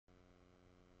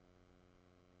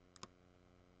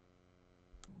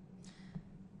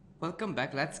Welcome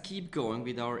back. Let's keep going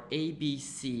with our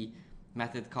ABC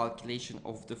method calculation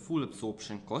of the full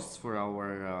absorption costs for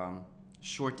our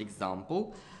short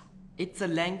example. It's a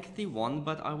lengthy one,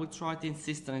 but I will try to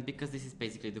insist on it because this is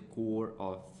basically the core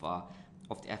of the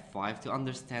F5 to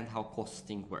understand how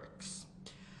costing works.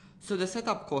 So the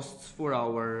setup costs for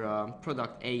our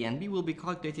product A and B will be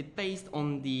calculated based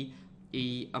on the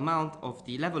amount of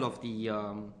the level of the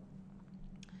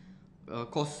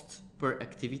cost per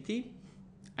activity,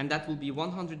 and that will be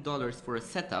 $100 for a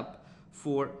setup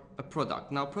for a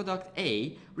product. Now product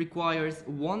A requires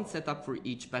one setup for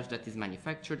each batch that is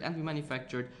manufactured, and we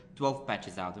manufactured 12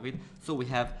 batches out of it, so we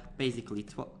have basically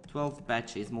 12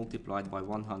 batches multiplied by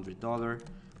 $100.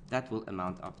 That will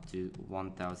amount up to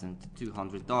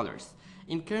 $1,200.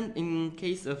 In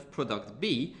case of product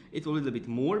B, it's a little bit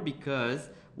more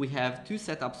because we have two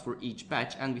setups for each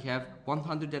batch and we have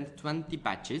 120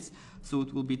 batches. So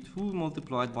it will be 2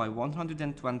 multiplied by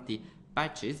 120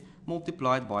 batches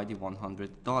multiplied by the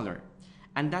 $100.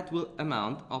 And that will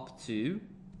amount up to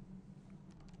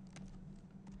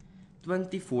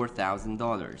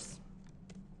 $24,000.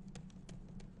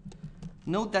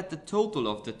 Note that the total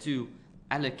of the two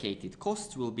allocated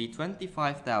costs will be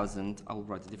 $25,000, I will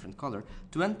write a different color,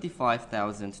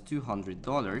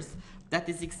 $25,200. That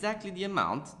is exactly the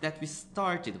amount that we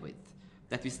started with,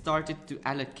 that we started to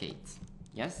allocate,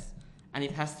 yes? And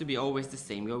it has to be always the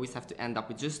same. We always have to end up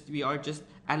with we are just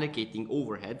allocating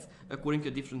overheads according to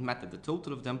a different method. The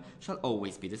total of them shall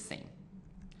always be the same.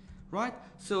 Right,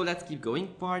 so let's keep going.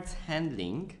 Parts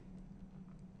handling.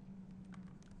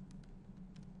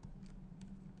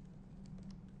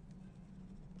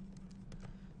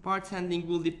 Parts handling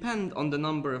will depend on the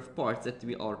number of parts that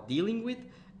we are dealing with,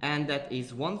 and that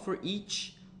is 1 for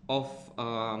each of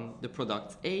the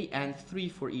products A and 3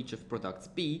 for each of products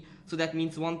B. So that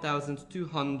means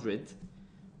 1,200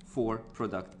 for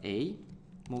product A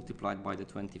multiplied by the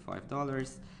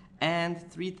 $25 and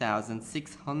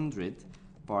 3,600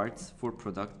 parts for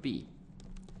product B,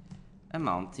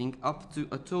 amounting up to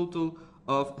a total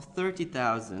of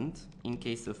 30,000 in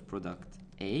case of product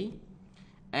A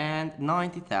and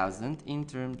 90,000 in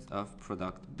terms of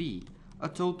product B, a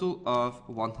total of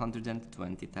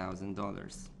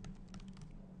 $120,000.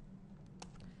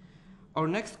 Our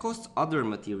next cost, other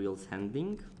materials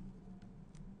handling.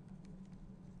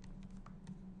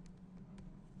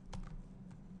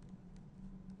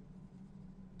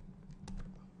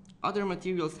 Other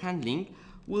materials handling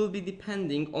will be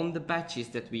depending on the batches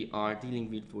that we are dealing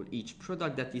with for each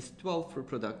product. That is 12 for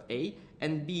product A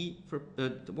and B for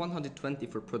 120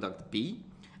 for product B,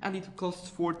 and it costs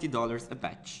 $40 a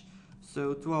batch.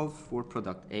 So 12 for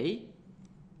product A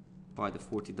by the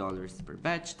 $40 per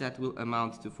batch, that will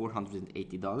amount to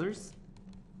 $480,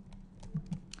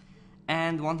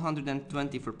 and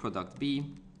 120 for product B,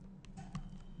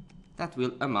 that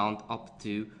will amount up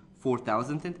to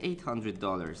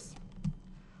 $4,800.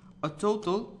 A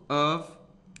total of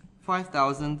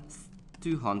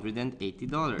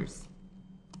 $5,280.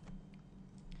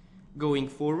 Going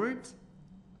forward,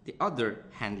 the other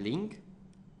handling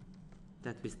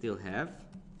that we still have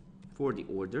for the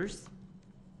orders,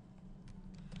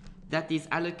 that is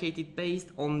allocated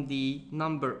based on the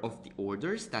number of the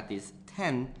orders, that is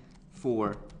 10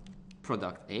 for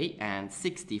product A and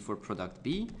 60 for product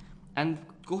B, and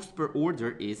cost per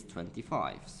order is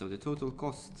 25. So the total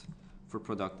cost for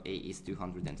product A is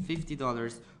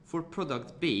 $250, for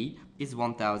product B is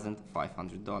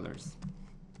 $1,500,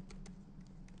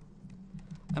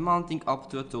 amounting up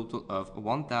to a total of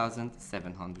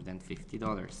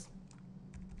 $1,750.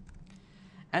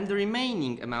 And the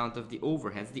remaining amount of the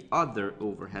overheads, the other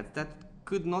overheads that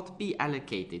could not be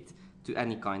allocated to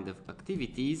any kind of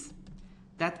activities,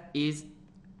 that is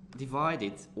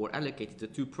divided or allocated to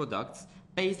two products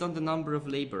based on the number of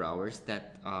labor hours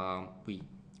that we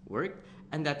worked,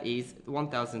 and that is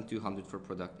 1,200 for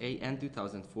product A and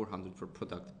 2,400 for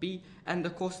product B, and the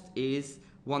cost is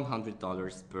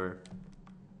 $100 per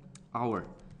hour.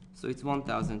 So it's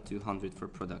 1,200 for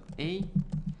product A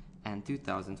and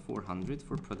 2,400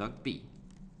 for product B,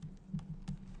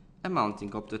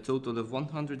 amounting up to a total of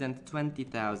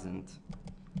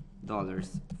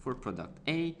 $120,000 for product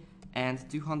A and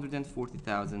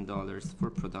 $240,000 for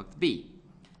product B.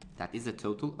 That is a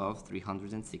total of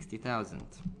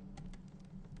 $360,000,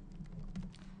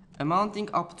 amounting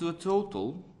up to a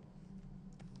total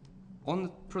on the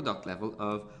product level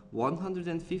of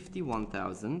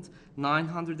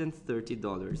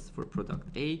 $151,930 for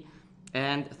product A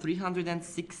and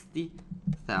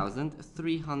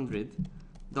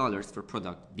 $360,300 for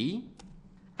product B,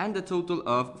 and a total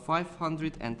of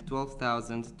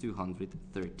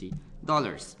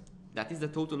 $512,230. That is the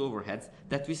total overheads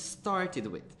that we started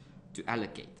with to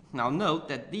allocate. Now note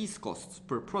that these costs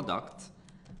per product,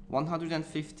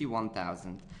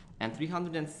 151,000 and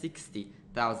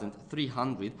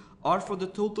 360,300, are for the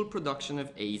total production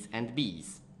of A's and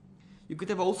B's. You could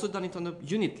have also done it on a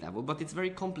unit level, but it's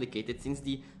very complicated since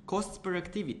the costs per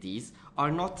activities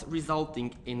are not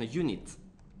resulting in a unit,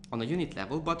 on a unit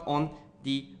level, but on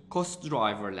the cost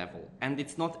driver level. And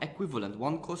it's not equivalent.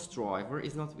 One cost driver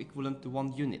is not equivalent to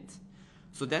one unit.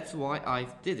 So that's why I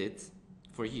did it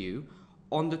for you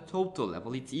on the total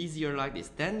level. It's easier like this.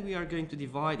 Then we are going to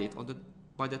divide it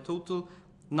by the total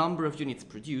number of units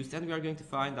produced, and we are going to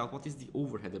find out what is the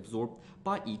overhead absorbed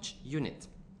by each unit.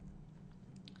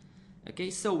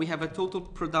 Okay, so we have a total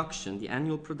production, the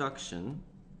annual production,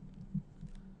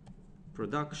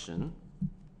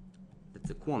 that's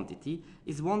a quantity,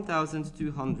 is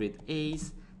 1,200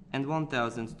 A's and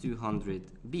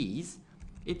 1,200 B's.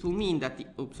 It will mean that the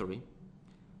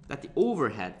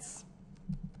overheads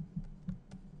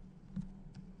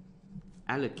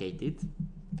allocated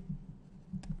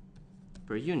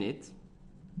per unit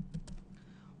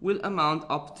will amount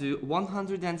up to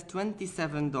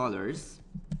 $127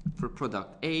 for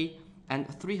product A and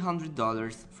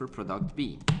 $300 for product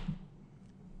B.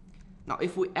 Now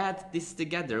if we add this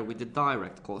together with the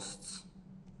direct costs,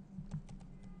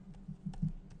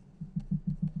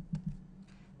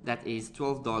 that is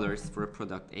 $12 for a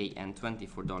product A and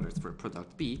 $24 for a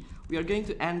product B, we are going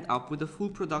to end up with a full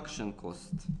production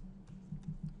cost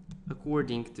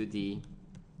according to the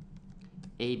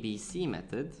ABC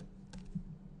method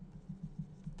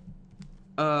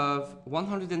of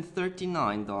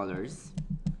 $139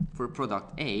 for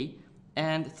product A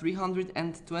and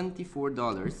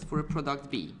 $324 for a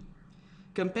product B.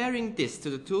 Comparing this to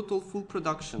the total full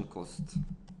production cost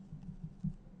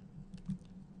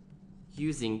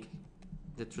using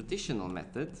the traditional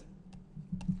method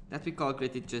that we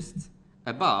calculated just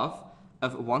above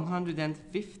of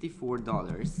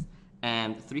 $154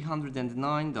 and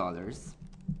 $309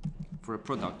 for a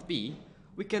product B,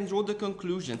 we can draw the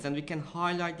conclusions and we can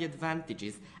highlight the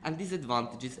advantages and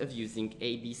disadvantages of using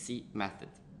ABC method.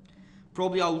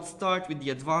 Probably I will start with the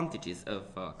advantages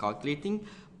of calculating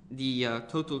the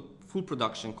total full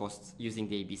production costs using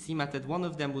the ABC method. One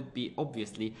of them would be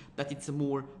obviously that it's a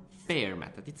more fair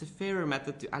method. It's a fairer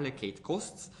method to allocate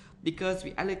costs because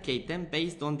we allocate them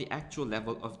based on the actual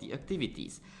level of the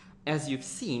activities. As you've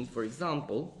seen, for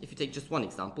example, if you take just one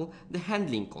example, the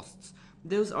handling costs.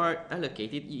 Those are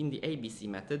allocated in the ABC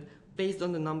method based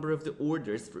on the number of the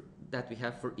orders that we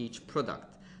have for each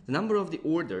product. The number of the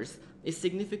orders is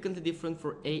significantly different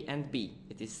for A and B.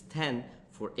 It is 10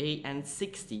 for A and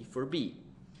 60 for B.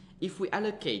 If we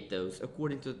allocate those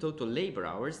according to the total labor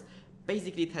hours,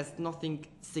 basically it has nothing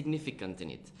significant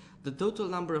in it. The total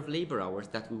number of labor hours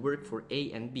that we work for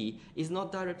A and B is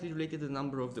not directly related to the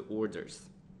number of the orders.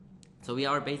 So we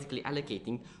are basically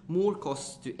allocating more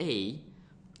costs to A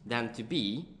than to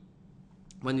B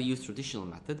when we use traditional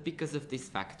method because of this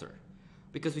factor,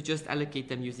 because we just allocate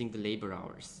them using the labor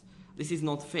hours. This is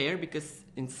not fair because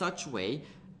in such way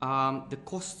the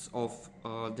costs of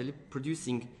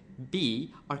producing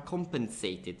B are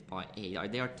compensated by A,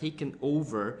 they are taken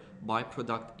over by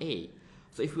product A.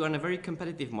 So if we are in a very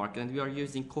competitive market and we are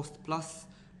using cost plus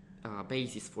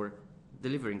basis for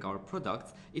delivering our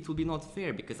products, it will be not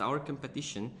fair because our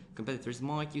competitors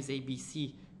might use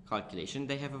ABC calculation.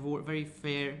 They have a very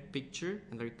fair picture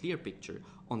and very clear picture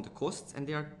on the costs, and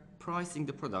they are pricing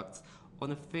the products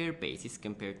on a fair basis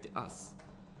compared to us.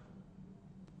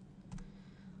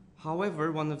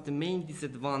 However, one of the main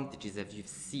disadvantages that you've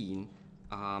seen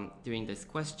during this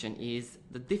question is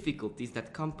the difficulties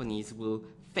that companies will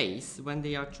face when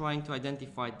they are trying to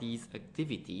identify these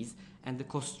activities and the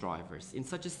cost drivers. In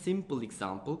such a simple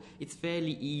example, it's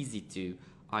fairly easy to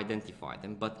identify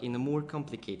them, but in a more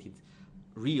complicated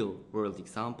real world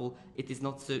example, it is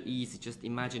not so easy. Just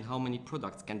imagine how many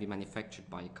products can be manufactured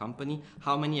by a company,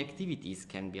 how many activities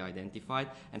can be identified,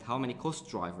 and how many cost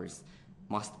drivers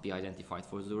must be identified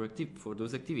for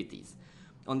those activities.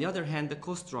 On the other hand, the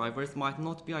cost drivers might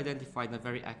not be identified in a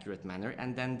very accurate manner,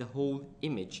 and then the whole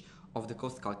image of the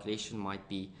cost calculation might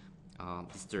be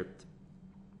disturbed.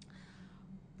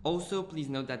 Also, please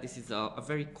note that this is a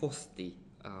very costly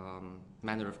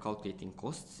manner of calculating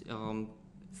costs.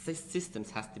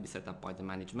 Systems has to be set up by the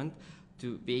management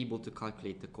to be able to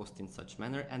calculate the cost in such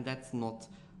manner, and that's not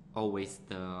always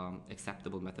the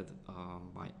acceptable method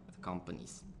by the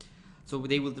companies. So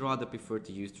they would rather prefer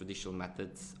to use traditional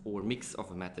methods or mix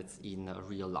of methods in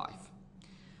real life.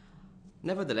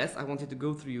 Nevertheless, I wanted to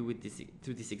go through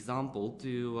this example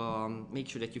to make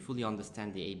sure that you fully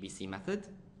understand the ABC method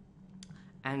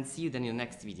and see you then in the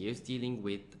next videos dealing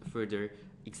with further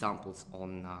examples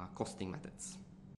on costing methods.